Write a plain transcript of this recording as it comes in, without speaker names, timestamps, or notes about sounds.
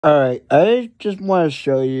Alright, I just want to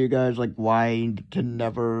show you guys, like, why you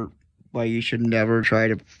should never try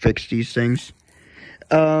to fix these things.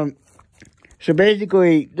 So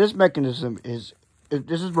basically, this mechanism this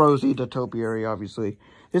is Rosie, the topiary, obviously.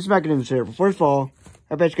 This mechanism is here. First of all,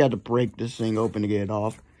 I basically had to break this thing open to get it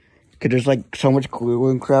off. Because there's, like, so much glue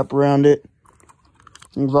and crap around it.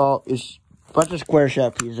 It's a bunch of square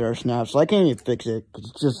shaft pieces that are snapped, so I can't even fix it.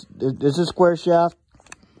 This is square shaft.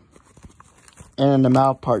 And the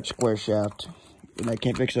mouth part square shaft. And I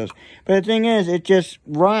can't fix those. But the thing is, it just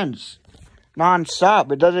runs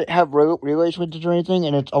non-stop. It doesn't have relay switches or anything,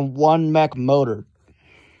 and it's a one mech motor.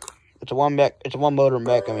 It's a one motor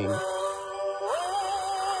mech, I mean.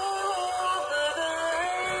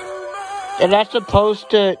 And that's supposed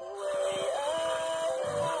to...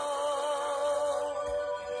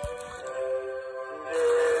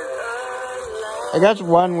 I guess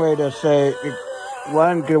one way to say...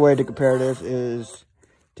 One good way to compare this is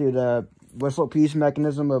to the whistle piece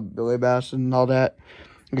mechanism of Billy Bass and all that.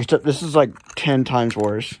 Except this is like 10 times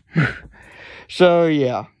worse. So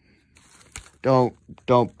yeah, don't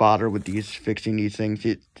bother with fixing these things.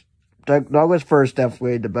 Douglas first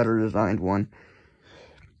definitely the better designed one.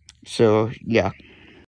 So yeah.